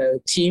 I'm on a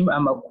team.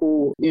 I'm a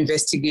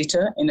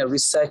co-investigator in a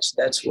research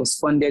that was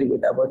funded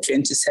with about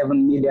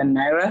 27 million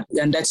naira.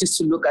 And that is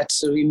to look at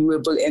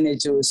renewable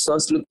energy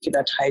resource, looking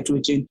at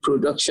hydrogen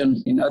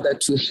production in order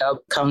to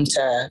help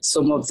counter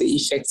some of the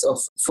effects of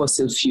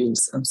fossil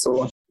fuels and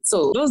so on.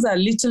 So those are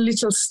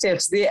little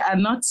steps. They are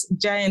not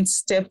giant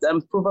steps,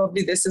 and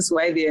probably this is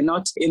why they are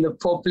not in the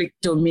public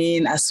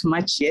domain as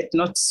much yet,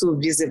 not so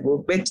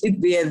visible. But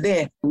they are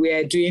there. We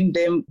are doing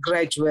them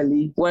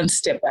gradually, one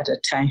step at a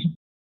time.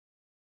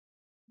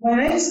 My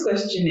next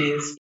question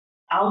is,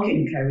 how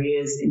can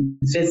careers in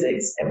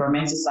physics,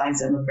 environmental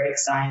science, atmospheric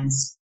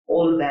science,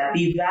 all of that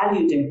be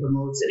valued and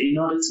promoted in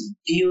order to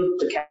build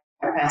the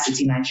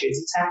capacity in Nigeria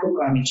to tackle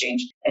climate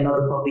change and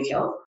other public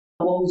health?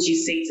 What would you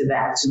say to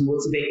that to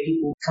motivate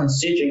people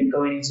considering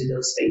going into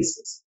those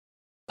spaces?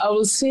 I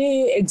will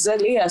say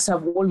exactly as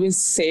I've always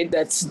said,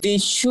 that they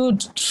should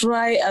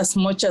try as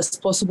much as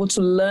possible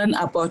to learn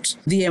about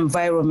the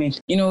environment.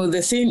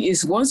 The thing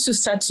is, once you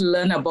start to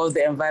learn about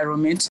the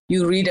environment,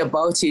 you read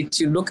about it,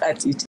 you look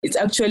at it, it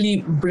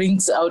actually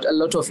brings out a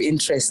lot of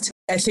interest.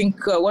 I think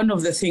one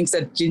of the things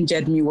that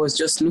gingered me was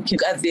just looking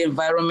at the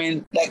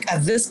environment, like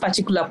at this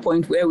particular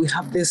point where we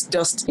have this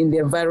dust in the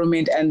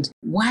environment, and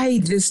why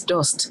this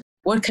dust?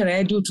 What can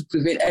I do to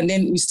prevent? And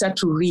then you start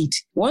to read.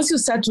 Once you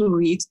start to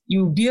read,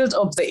 you build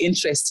up the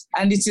interest.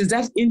 And it is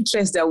that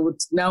interest that would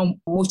now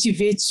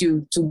motivate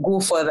you to go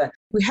further.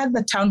 We had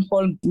the town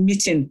hall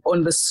meeting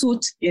on the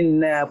soot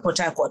in Port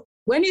Harcourt.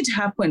 When it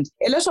happened,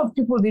 a lot of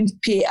people didn't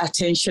pay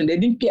attention. They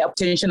didn't pay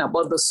attention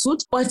about the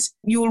soot, but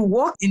you'll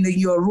walk in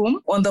your room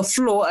on the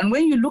floor, and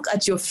when you look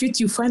at your feet,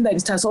 you find that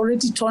it has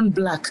already turned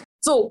black.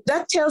 So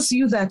that tells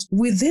you that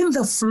within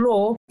the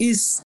floor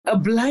is a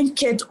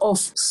blanket of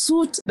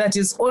soot that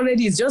is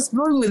already just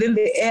blowing within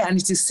the air,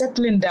 and it is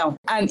settling down.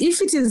 And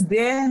if it is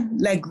there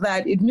like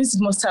that, it means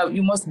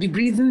you must be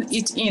breathing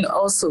it in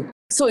also.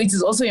 So it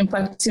is also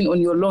impacting on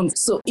your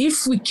lungs. So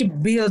if we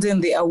keep building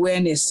the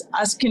awareness,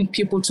 asking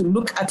people to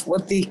look at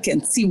what they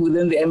can see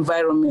within the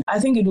environment, I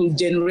think it will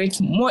generate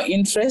more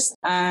interest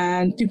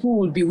and people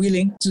will be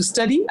willing to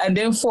study. And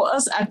then for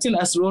us acting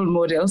as role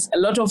models, a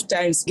lot of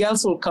times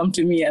girls will come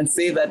to me and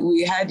say that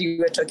we heard you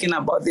were talking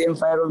about the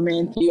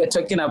environment, you were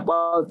talking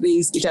about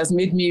this. It has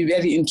made me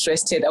very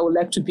interested. I would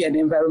like to be an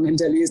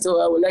environmentalist,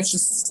 or I would like to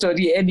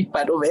study any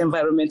part of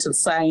environmental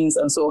science.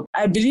 And so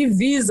I believe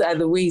these are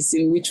the ways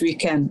in which we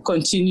can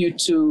continue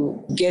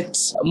to get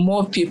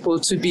more people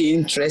to be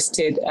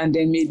interested, and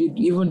then maybe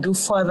even do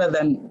further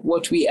than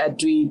what we are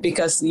doing,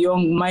 because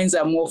young minds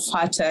are more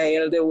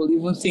fertile. They will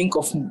even think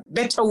of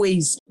better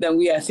ways than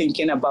we are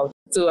thinking about.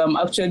 So I'm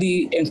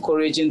actually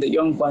encouraging the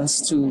young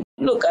ones to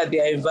look at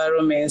their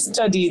environment,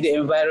 study the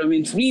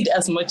environment, read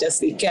as much as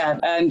they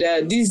can.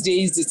 And these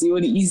days, it's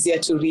even easier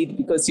to read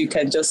because you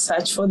can just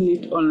search for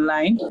it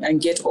online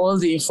and get all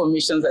the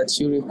information that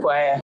you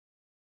require.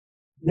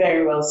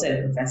 Very well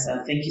said,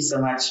 Professor. Thank you so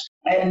much.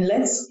 And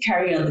let's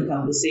carry on the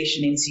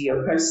conversation into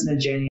your personal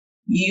journey.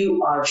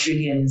 You are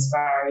truly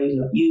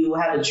inspiring. You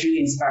have a truly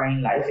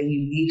inspiring life, and you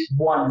lead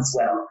one as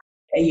well.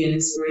 And you're an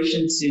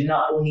inspiration to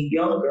not only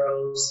young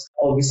girls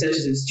or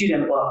researchers and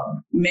students,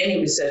 but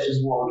many researchers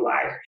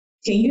worldwide.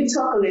 Can you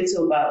talk a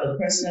little about the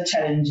personal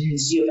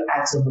challenges you've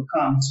had to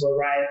overcome to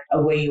arrive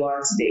at where you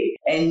are today?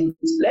 And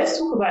let's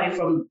talk about it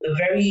from the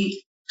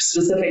very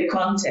specific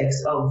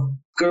context of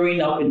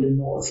growing up in the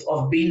North,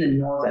 of being a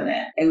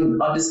Northerner,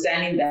 and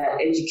understanding that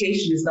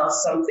education is not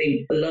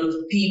something a lot of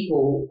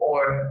people,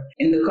 or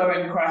in the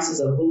current crisis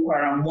of Boko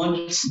Haram,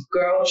 want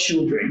girl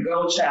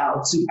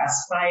child to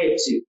aspire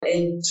to.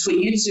 And for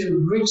you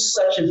to reach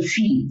such a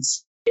feat,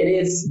 it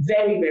is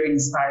very, very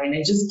inspiring.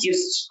 It just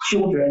gives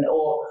children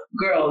or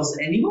girls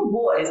and even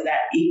boys that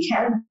it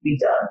can be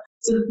done.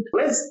 So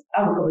let's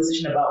have a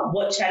conversation about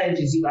what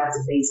challenges you had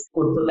to face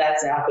for that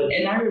to happen.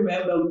 And I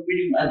remember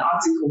reading an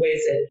article where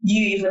it said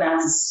you even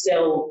had to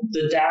sell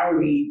the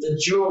dowry, the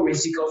jewelry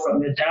you got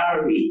from your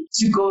dowry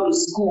to go to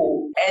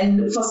school.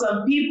 And for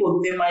some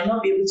people, they might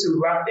not be able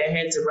to wrap their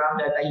heads around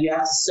that you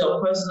have to sell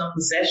personal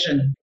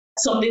possession,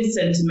 something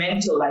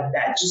sentimental like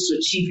that, just to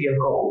achieve your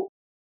goal.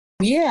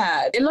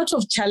 Yeah, a lot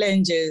of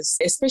challenges,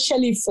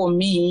 especially for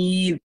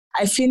me.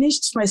 I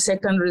finished my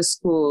secondary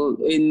school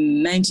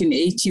in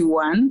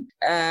 1981,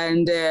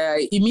 and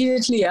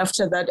immediately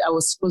after that, I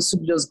was supposed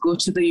to just go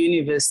to the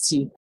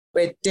university.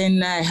 But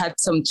then I had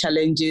some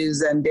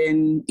challenges, and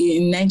then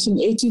in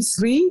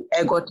 1983,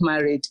 I got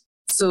married.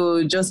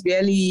 So just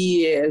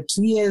barely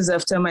 2 years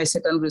after my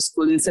secondary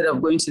school, instead of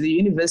going to the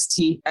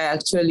university, I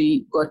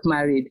actually got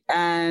married.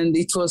 And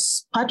it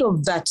was part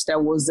of that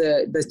was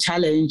the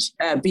challenge,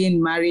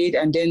 being married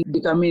and then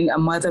becoming a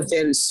mother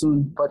very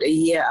soon, about a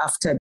year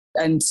after.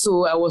 And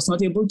so I was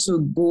not able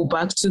to go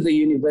back to the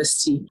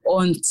university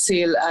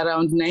until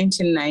around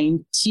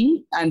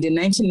 1990. And in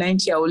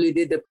 1990, I only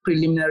did the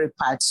preliminary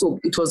part. So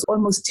it was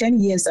almost 10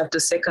 years after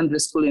secondary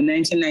school in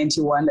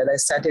 1991 that I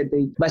started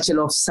the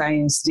Bachelor of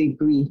Science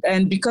degree.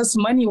 And because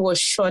money was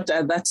short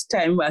at that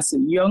time as a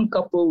young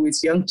couple with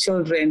young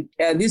children,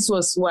 this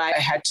was why I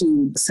had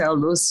to sell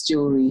those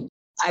jewelry.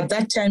 At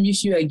that time,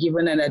 if you are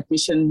given an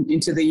admission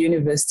into the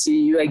university,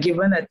 you are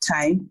given a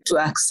time to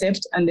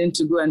accept and then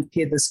to go and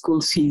pay the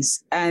school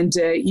fees. And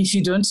if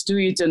you don't do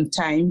it on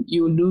time,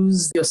 you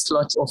lose your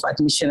slot of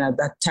admission at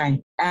that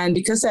time. And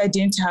because I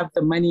didn't have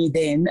the money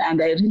then,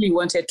 and I really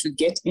wanted to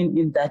get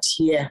in that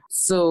year.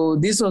 So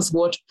this was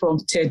what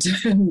prompted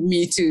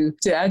me to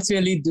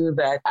actually do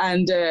that.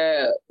 And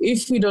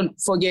if we don't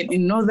forget,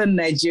 in northern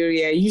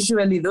Nigeria,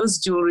 usually those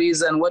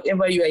jewelries and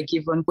whatever you are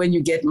given when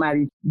you get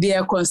married, they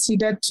are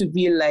considered to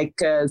be like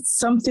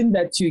something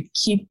that you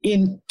keep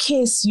in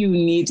case you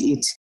need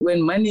it.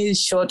 When money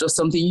is short or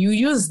something, you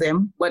use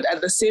them, but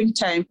at the same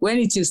time, when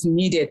it is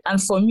needed.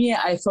 And for me,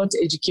 I thought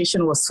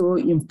education was so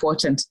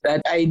important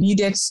that I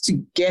needed to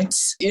get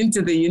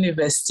into the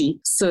university.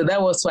 So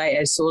that was why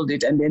I sold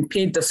it and then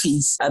paid the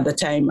fees at the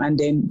time and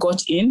then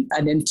got in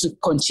and then to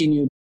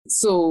continue.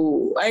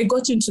 So I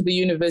got into the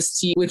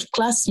university with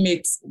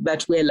classmates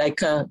that were like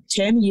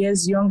 10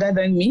 years younger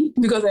than me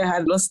because I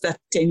had lost that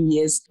 10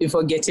 years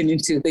before getting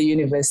into the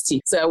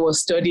university. So I was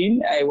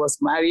studying, I was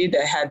married,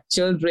 I had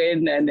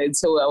children, and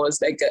so I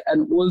was like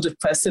an older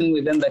person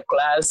within the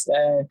class.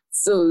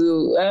 Those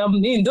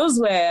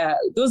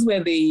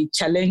were the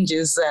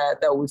challenges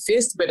that we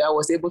faced, but I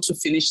was able to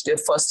finish the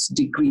first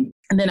degree.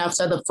 And then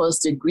after the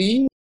first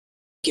degree,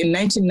 in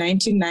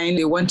 1999,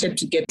 they wanted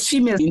to get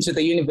females into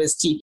the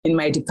university in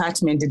my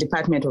department, the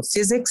Department of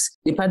Physics.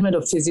 The Department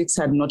of Physics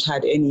had not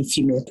had any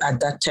female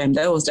at that time.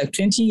 That was like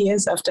 20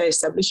 years after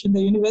establishing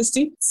the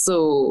university.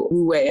 So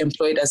we were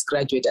employed as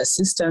graduate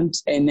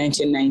assistant in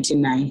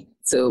 1999.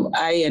 So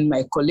I and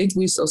my colleague,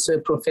 who is also a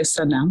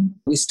professor now,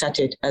 we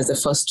started as the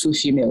first two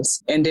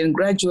females. And then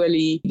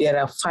gradually, there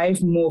are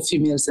 5 more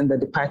females in the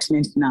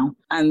department now.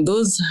 And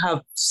those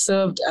have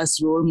served as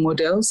role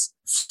models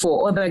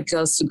for other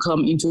girls to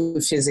come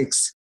into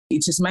physics.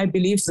 It is my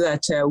belief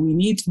that we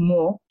need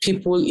more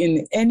people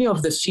in any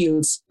of the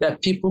fields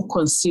that people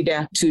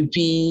consider to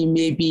be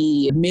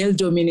maybe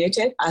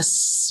male-dominated.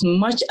 As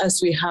much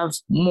as we have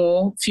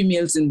more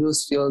females in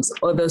those fields,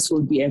 others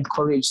will be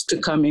encouraged to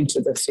come into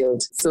the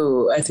field.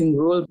 So I think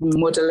role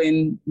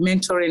modeling,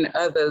 mentoring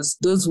others,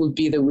 those will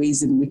be the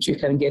ways in which we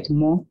can get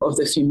more of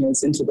the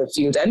females into the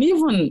field, and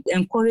even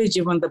encourage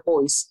even the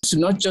boys to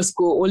not just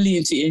go only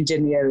into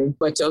engineering,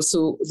 but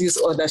also these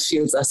other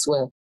fields as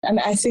well. And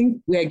I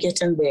think we are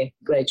getting there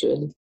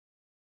gradually.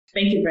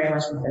 Thank you very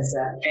much,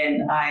 Professor.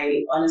 And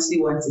I honestly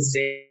want to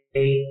say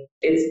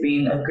it's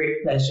been a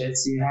great pleasure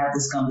to have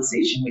this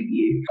conversation with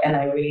you. And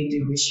I really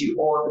do wish you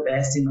all the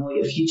best in all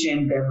your future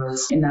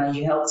endeavors and how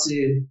you help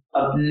to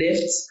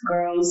uplift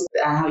girls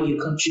and how you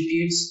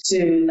contribute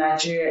to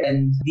Nigeria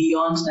and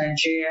beyond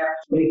Nigeria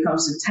when it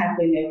comes to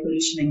tackling air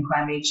pollution and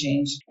climate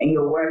change, and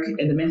your work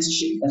and the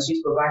mentorship you continue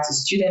to provide to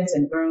students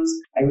and girls.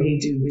 I really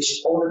do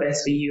wish all the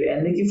best for you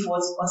and looking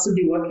forward to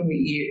possibly working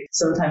with you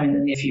sometime in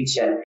the near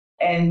future.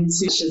 And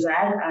to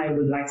Shazad, I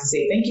would like to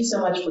say thank you so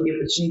much for the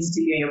opportunity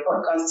to be on your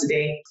podcast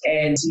today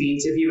and to be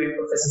interviewing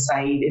Professor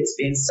Saeed. It's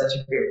been such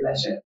a great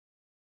pleasure.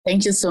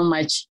 Thank you so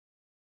much.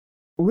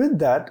 With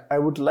that, I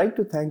would like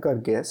to thank our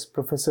guest,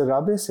 Professor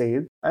Rabia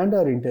Saeed, and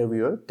our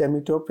interviewer,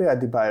 Temitope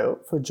Adebayo,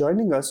 for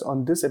joining us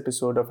on this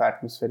episode of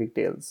Atmospheric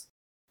Tales.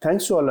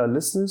 Thanks to all our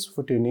listeners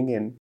for tuning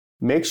in.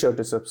 Make sure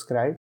to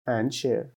subscribe and share.